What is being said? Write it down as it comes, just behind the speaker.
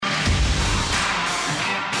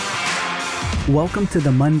Welcome to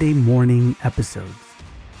the Monday morning episodes.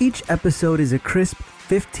 Each episode is a crisp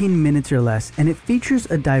 15 minutes or less, and it features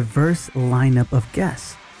a diverse lineup of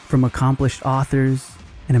guests, from accomplished authors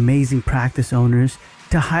and amazing practice owners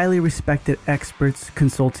to highly respected experts,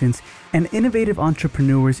 consultants, and innovative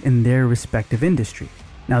entrepreneurs in their respective industry.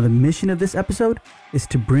 Now, the mission of this episode is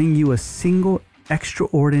to bring you a single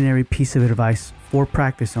extraordinary piece of advice for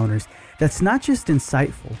practice owners that's not just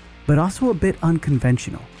insightful, but also a bit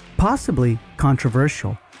unconventional, possibly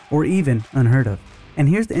controversial, or even unheard of. And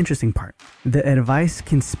here's the interesting part. The advice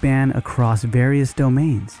can span across various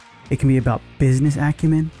domains. It can be about business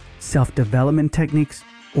acumen, self-development techniques,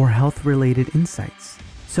 or health-related insights.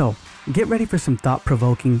 So, get ready for some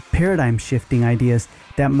thought-provoking, paradigm-shifting ideas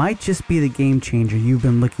that might just be the game changer you've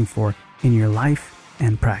been looking for in your life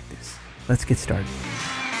and practice. Let's get started.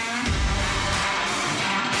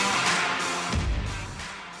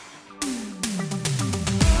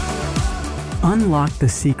 Unlock the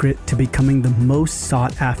secret to becoming the most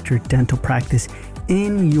sought-after dental practice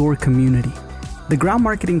in your community. The Ground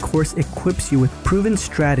Marketing course equips you with proven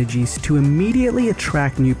strategies to immediately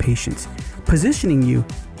attract new patients, positioning you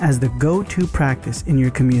as the go-to practice in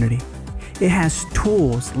your community. It has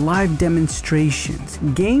tools, live demonstrations,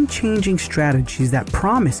 game-changing strategies that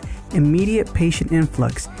promise immediate patient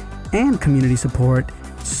influx and community support,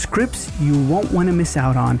 scripts you won't want to miss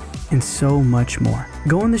out on, and so much more.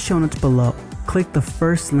 Go in the show notes below. Click the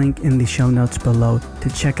first link in the show notes below to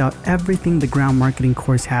check out everything the Ground Marketing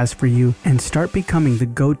course has for you and start becoming the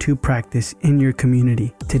go-to practice in your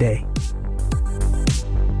community today.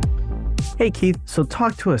 Hey Keith, so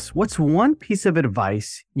talk to us. What's one piece of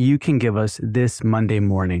advice you can give us this Monday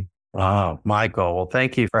morning? Oh, Michael. Well,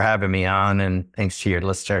 thank you for having me on, and thanks to your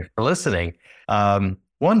listener for listening.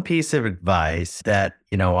 One piece of advice that,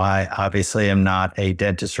 I obviously am not a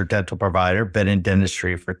dentist or dental provider, been in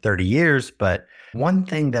dentistry for 30 years, but one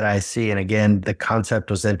thing that I see, and again, the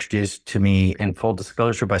concept was introduced to me in full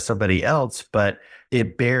disclosure by somebody else, but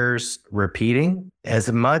it bears repeating.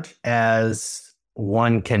 As much as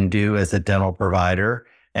one can do as a dental provider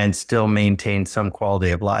and still maintain some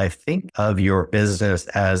quality of life, think of your business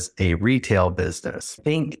as a retail business.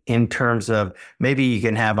 Think in terms of maybe you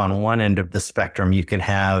can have on one end of the spectrum, you can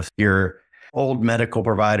have your old medical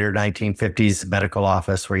provider, 1950s medical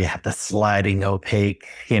office, where you have the sliding opaque,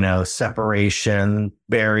 separation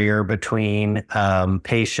barrier between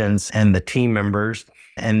patients and the team members.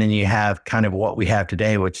 And then you have kind of what we have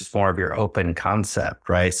today, which is more of your open concept,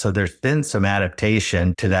 right? So there's been some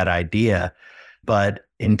adaptation to that idea. But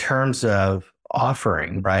in terms of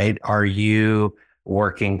offering, right, are you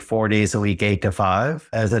working 4 days a week, 8 to 5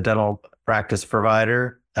 as a dental practice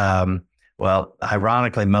provider? Well,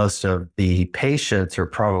 ironically, most of the patients are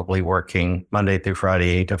probably working Monday through Friday,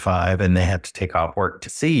 8 to 5, and they have to take off work to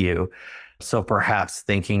see you. So perhaps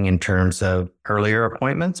thinking in terms of earlier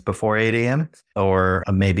appointments before 8 a.m. or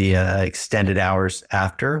maybe extended hours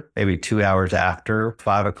after, maybe 2 hours after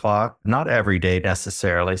 5 o'clock. Not every day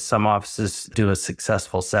necessarily. Some offices do a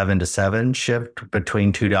successful 7 to 7 shift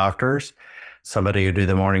between two doctors. Somebody will do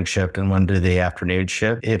the morning shift and one do the afternoon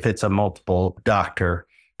shift. If it's a multiple doctor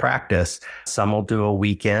practice, some will do a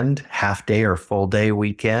weekend, half day or full day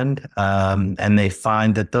weekend. And they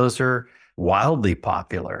find that those are wildly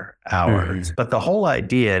popular hours. But the whole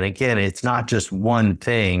idea, and again, it's not just one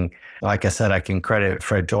thing. Like I said, I can credit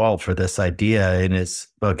Fred Joel for this idea in his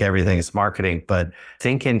book, Everything is Marketing. But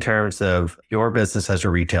think in terms of your business as a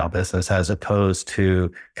retail business, as opposed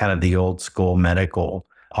to kind of the old school medical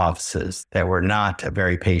offices that were not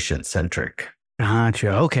very patient centric. Gotcha.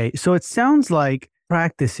 Okay. So it sounds like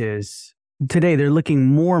practices today, they're looking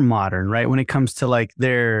more modern, right? When it comes to like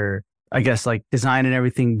their, I guess, like design and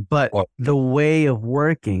everything, but the way of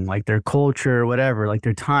working, like their culture or whatever, like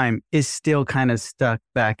their time is still kind of stuck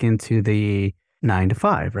back into the 9 to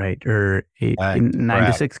 5, right? Or 9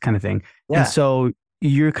 to 6 kind of thing. Yeah. And so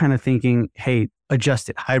you're kind of thinking, hey, adjust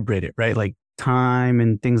it, hybrid it, right? Like time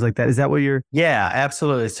and things like that. Is that what you're? Yeah,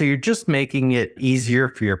 absolutely. So you're just making it easier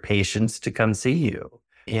for your patients to come see you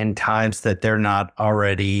in times that they're not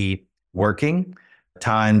already working,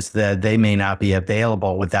 times that they may not be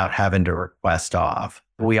available without having to request off.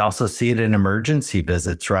 We also see it in emergency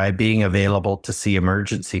visits, right? Being available to see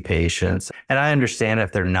emergency patients. And I understand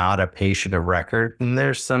if they're not a patient of record, and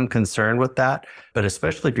there's some concern with that, but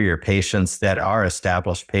especially for your patients that are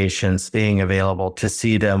established patients, being available to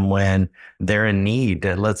see them when they're in need.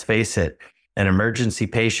 And let's face it, an emergency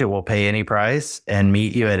patient will pay any price and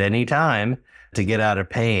meet you at any time. to get out of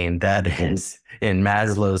pain. That is in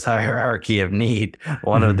Maslow's hierarchy of need,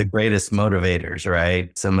 one of the greatest motivators,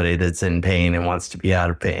 right? Somebody that's in pain and wants to be out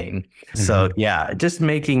of pain. So yeah, just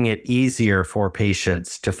making it easier for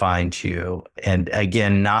patients to find you. And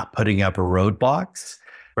again, not putting up roadblocks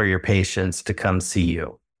for your patients to come see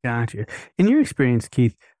you. Gotcha. In your experience,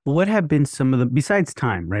 Keith, what have been some of the, besides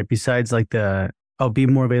time, right? Besides like I'll be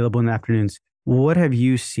more available in the afternoons. What have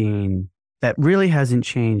you seen that really hasn't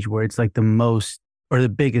changed where it's like the most or the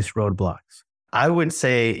biggest roadblocks? I would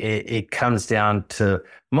say it comes down to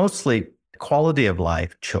mostly quality of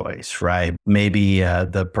life choice, right? Maybe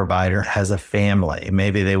the provider has a family.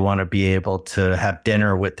 Maybe they want to be able to have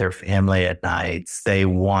dinner with their family at nights. They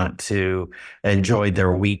want to enjoy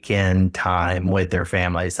their weekend time with their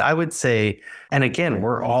families. I would say, and again,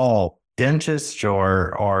 we're all dentists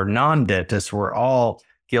or non-dentists. We're all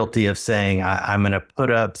guilty of saying, I'm going to put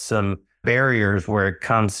up some barriers where it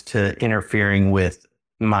comes to interfering with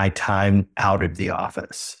my time out of the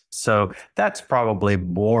office. So that's probably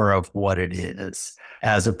more of what it is,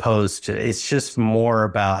 as opposed to, it's just more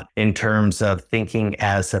about in terms of thinking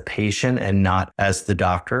as a patient and not as the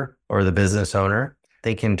doctor or the business owner.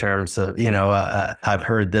 Think in terms of, I've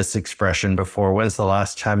heard this expression before. When's the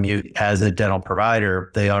last time you, as a dental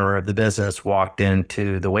provider, the owner of the business walked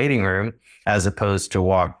into the waiting room as opposed to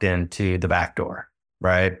walked into the back door,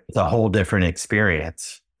 right? It's a whole different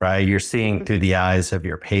experience. Right? You're seeing through the eyes of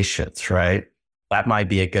your patients, right? That might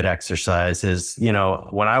be a good exercise is,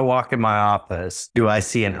 when I walk in my office, do I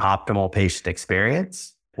see an optimal patient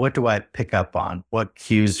experience? What do I pick up on? What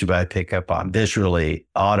cues do I pick up on visually,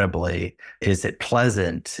 audibly? Is it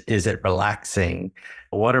pleasant? Is it relaxing?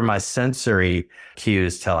 What are my sensory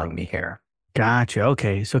cues telling me here? Gotcha.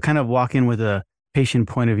 Okay. So kind of walk in with a patient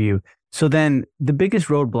point of view. So then the biggest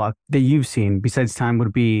roadblock that you've seen besides time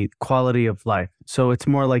would be quality of life. So it's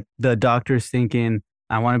more like the doctor's thinking,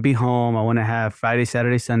 I want to be home. I want to have Friday,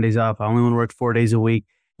 Saturday, Sundays off. I only want to work 4 days a week.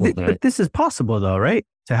 But this is possible though, right?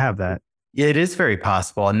 To have that. Yeah, it is very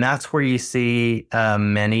possible. And that's where you see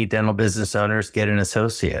many dental business owners get an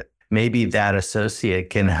associate. Maybe that associate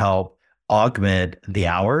can help augment the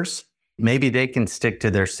hours. Maybe they can stick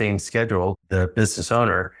to their same schedule, the business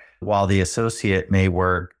owner, while the associate may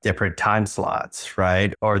work different time slots,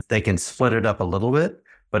 right? Or they can split it up a little bit,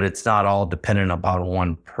 but it's not all dependent upon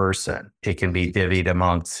one person. It can be divvied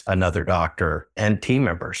amongst another doctor and team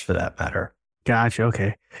members for that matter. Gotcha.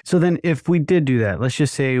 Okay. So then if we did do that, let's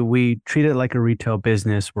just say we treat it like a retail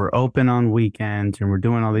business. We're open on weekends and we're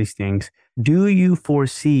doing all these things. Do you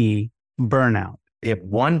foresee burnout? If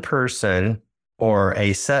one person or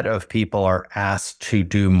a set of people are asked to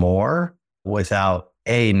do more without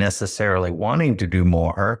A, necessarily wanting to do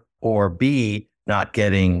more, or B, not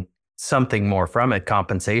getting something more from it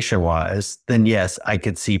compensation wise, then yes, I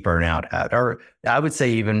could see burnout out. Or I would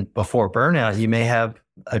say even before burnout, you may have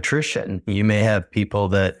attrition. You may have people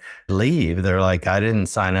that leave. They're like, I didn't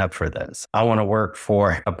sign up for this. I want to work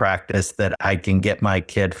for a practice that I can get my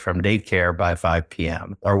kid from daycare by 5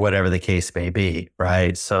 p.m. or whatever the case may be,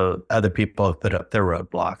 right? So other people have put up their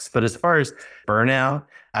roadblocks. But as far as burnout,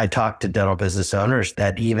 I talk to dental business owners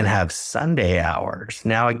that even have Sunday hours.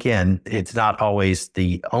 Now, again, it's not always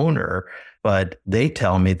the owner, but they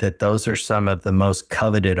tell me that those are some of the most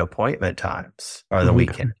coveted appointment times or the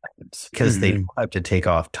weekend times because they don't have to take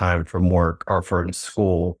off time from work or from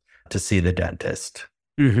school to see the dentist.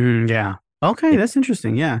 Yeah. Okay. That's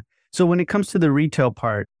interesting. Yeah. So when it comes to the retail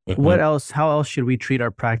part, what else, how else should we treat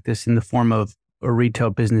our practice in the form of a retail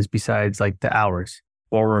business besides like the hours?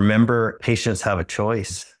 Well, remember, patients have a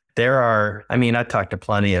choice. I talked to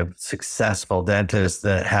plenty of successful dentists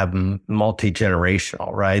that have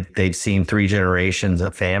multi-generational, right? They've seen 3 generations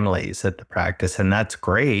of families at the practice, and that's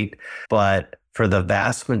great. But for the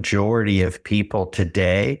vast majority of people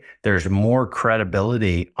today, there's more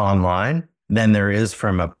credibility online than there is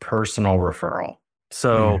from a personal referral.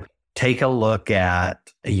 So take a look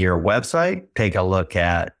at your website, take a look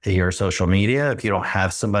at your social media. If you don't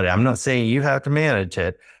have somebody, I'm not saying you have to manage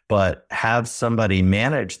it, but have somebody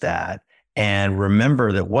manage that. And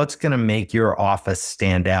remember that what's going to make your office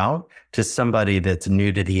stand out to somebody that's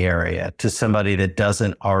new to the area, to somebody that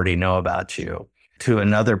doesn't already know about you, to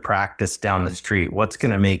another practice down the street, what's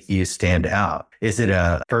going to make you stand out? Is it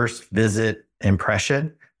a first visit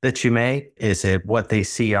impression that you make? Is it what they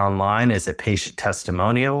see online? Is it patient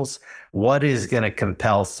testimonials? What is going to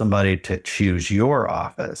compel somebody to choose your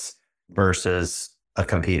office versus a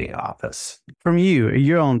competing office? From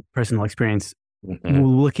your own personal experience,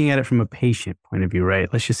 looking at it from a patient point of view, right?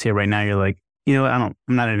 Let's just say right now you're like, I'm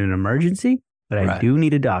not in an emergency, but I do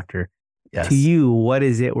need a doctor. Yes. To you, what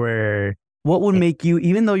is it where what would make you,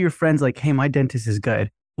 even though your friend's like, hey, my dentist is good,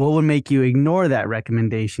 what would make you ignore that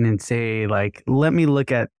recommendation and say, like, let me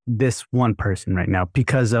look at this one person right now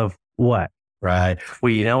because of what? Right.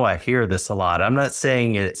 Well, I hear this a lot. I'm not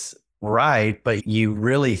saying it's right, but you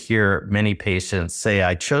really hear many patients say,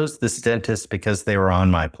 I chose this dentist because they were on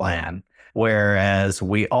my plan. Whereas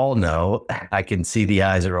we all know, I can see the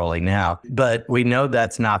eyes rolling now, but we know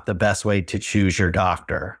that's not the best way to choose your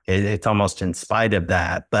doctor. It's almost in spite of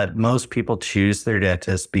that. But most people choose their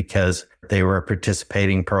dentist because they were a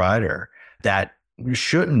participating provider. That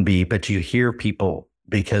shouldn't be, but you hear people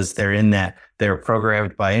because they're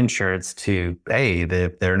programmed by insurance to, hey,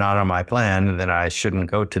 they're not on my plan, then I shouldn't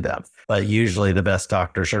go to them. But usually the best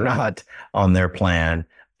doctors are not on their plan.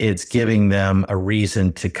 It's giving them a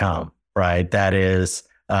reason to come. Right. That is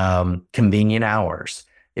convenient hours.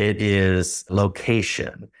 It is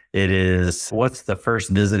location. It is what's the first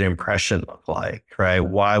visit impression look like, right?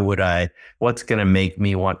 What's going to make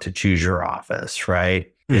me want to choose your office,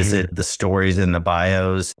 right? Mm-hmm. Is it the stories in the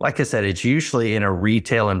bios? Like I said, it's usually in a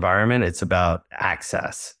retail environment. It's about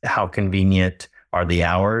access. How convenient are the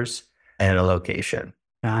hours and a location?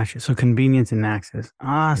 Gotcha. So convenience and access.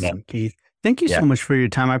 Awesome, yeah. Keith. Thank you so much for your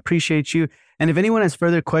time. I appreciate you. And if anyone has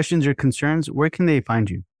further questions or concerns, where can they find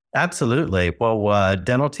you? Absolutely. Well,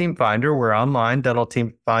 Dental Team Finder, we're online,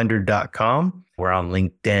 dentalteamfinder.com. We're on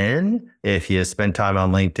LinkedIn. If you spend time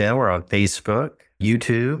on LinkedIn, we're on Facebook,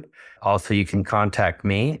 YouTube. Also, you can contact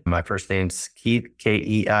me. My first name's Keith,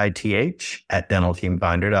 Keith, at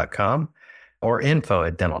dentalteamfinder.com or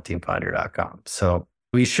info@dentalteamfinder.com. So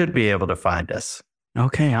we should be able to find us.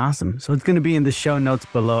 Okay, awesome. So it's going to be in the show notes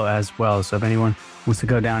below as well. So if anyone wants to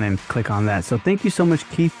go down and click on that. So thank you so much,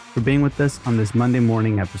 Keith, for being with us on this Monday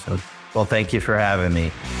morning episode. Well, thank you for having me.